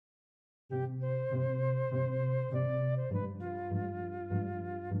Hello,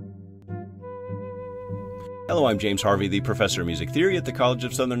 I'm James Harvey, the professor of music theory at the College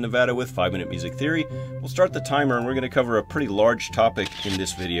of Southern Nevada with 5-Minute Music Theory. We'll start the timer and we're going to cover a pretty large topic in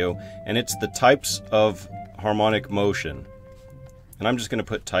this video, and it's the types of harmonic motion. And I'm just going to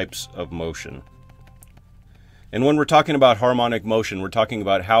put types of motion. And when we're talking about harmonic motion, we're talking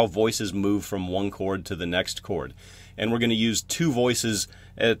about how voices move from one chord to the next chord. And we're going to use two voices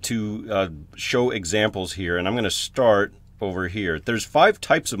to show examples here. And I'm going to start over here. There's 5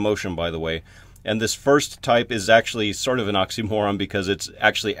 types of motion, by the way. And this first type is actually sort of an oxymoron because it's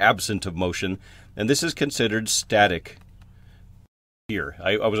actually absent of motion. And this is considered static here.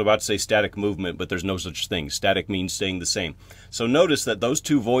 I was about to say static movement, but there's no such thing. Static means staying the same. So notice that those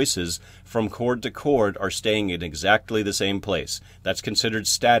two voices from chord to chord are staying in exactly the same place. That's considered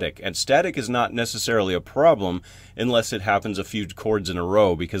static. And static is not necessarily a problem unless it happens a few chords in a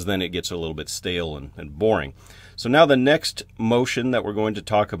row, because then it gets a little bit stale and boring. So now the next motion that we're going to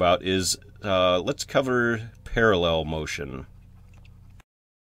talk about is, let's cover parallel motion.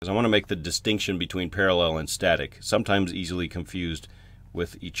 Because I want to make the distinction between parallel and static, sometimes easily confused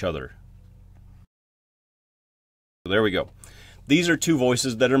with each other. So there we go. These are two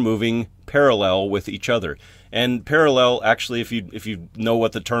voices that are moving parallel with each other. And parallel, actually, if you know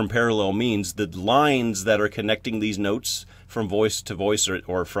what the term parallel means, the lines that are connecting these notes from voice to voice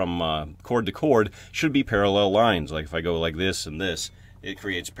or from chord to chord should be parallel lines. Like if I go like this and this, it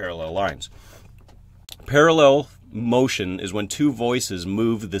creates parallel lines. Parallel motion is when two voices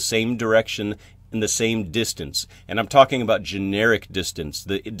move the same direction in the same distance. And I'm talking about generic distance,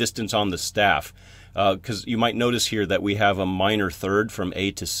 the distance on the staff. Because you might notice here that we have a minor third from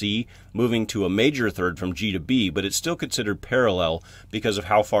A to C moving to a major third from G to B, but it's still considered parallel because of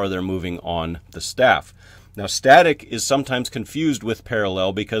how far they're moving on the staff. Now, static is sometimes confused with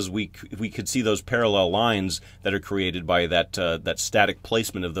parallel because we could see those parallel lines that are created by that static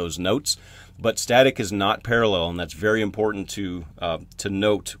placement of those notes. But static is not parallel, and that's very important to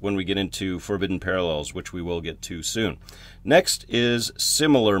note when we get into forbidden parallels, which we will get to soon. Next is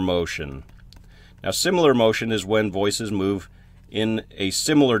similar motion. Now, similar motion is when voices move in a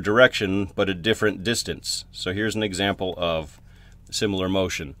similar direction but a different distance. So here's an example of similar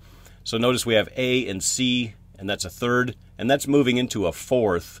motion. So notice we have A and C, and that's a third, and that's moving into a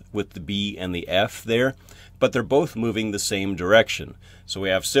fourth with the B and the F there, but they're both moving the same direction. So we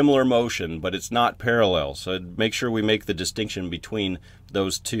have similar motion, but it's not parallel. So make sure we make the distinction between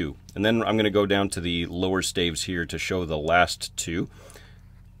those two. And then I'm going to go down to the lower staves here to show the last two.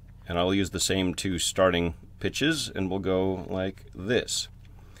 And I'll use the same two starting pitches, and we'll go like this.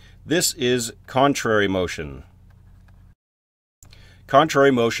 This is contrary motion.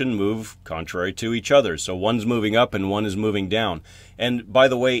 Contrary motion move contrary to each other. So one's moving up and one is moving down. And by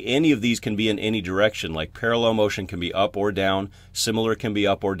the way, any of these can be in any direction. Like parallel motion can be up or down. Similar can be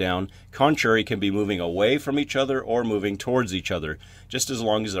up or down. Contrary can be moving away from each other or moving towards each other, just as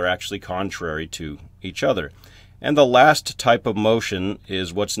long as they're actually contrary to each other. And the last type of motion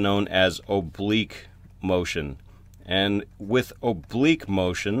is what's known as oblique motion. And with oblique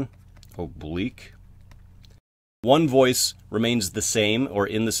motion, one voice remains the same or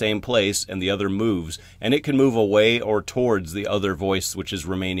in the same place and the other moves, and it can move away or towards the other voice, which is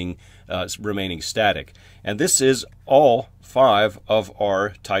remaining static. And this is all 5 of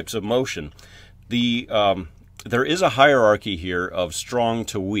our types of motion. There is a hierarchy here of strong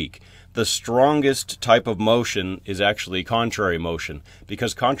to weak. The strongest type of motion is actually contrary motion,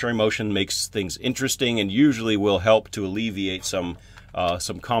 because contrary motion makes things interesting and usually will help to alleviate some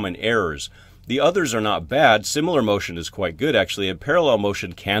common errors. The others are not bad. Similar motion is quite good, actually, and parallel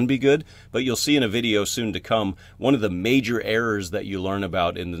motion can be good, but you'll see in a video soon to come, one of the major errors that you learn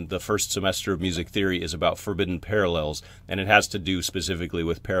about in the first semester of music theory is about forbidden parallels, and it has to do specifically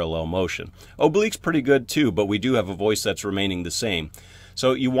with parallel motion. Oblique's pretty good too, but we do have a voice that's remaining the same.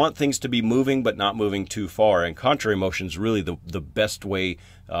 So you want things to be moving but not moving too far, and contrary motion is really the best way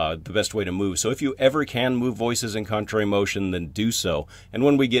to move. So if you ever can move voices in contrary motion, then do so. And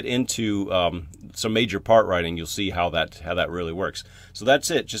when we get into some major part writing, you'll see how that really works. So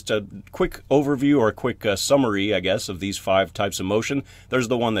that's it. Just a quick overview or a quick summary, I guess, of these 5 types of motion. There's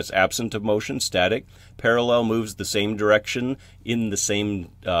the one that's absent of motion, static. Parallel moves the same direction in the same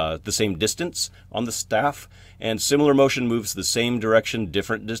distance on the staff. And similar motion moves the same direction,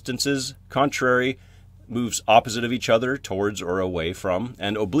 different distances. Contrary moves opposite of each other, towards or away from.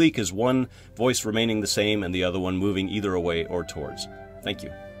 And oblique is one voice remaining the same and the other one moving either away or towards. Thank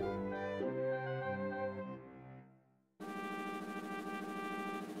you.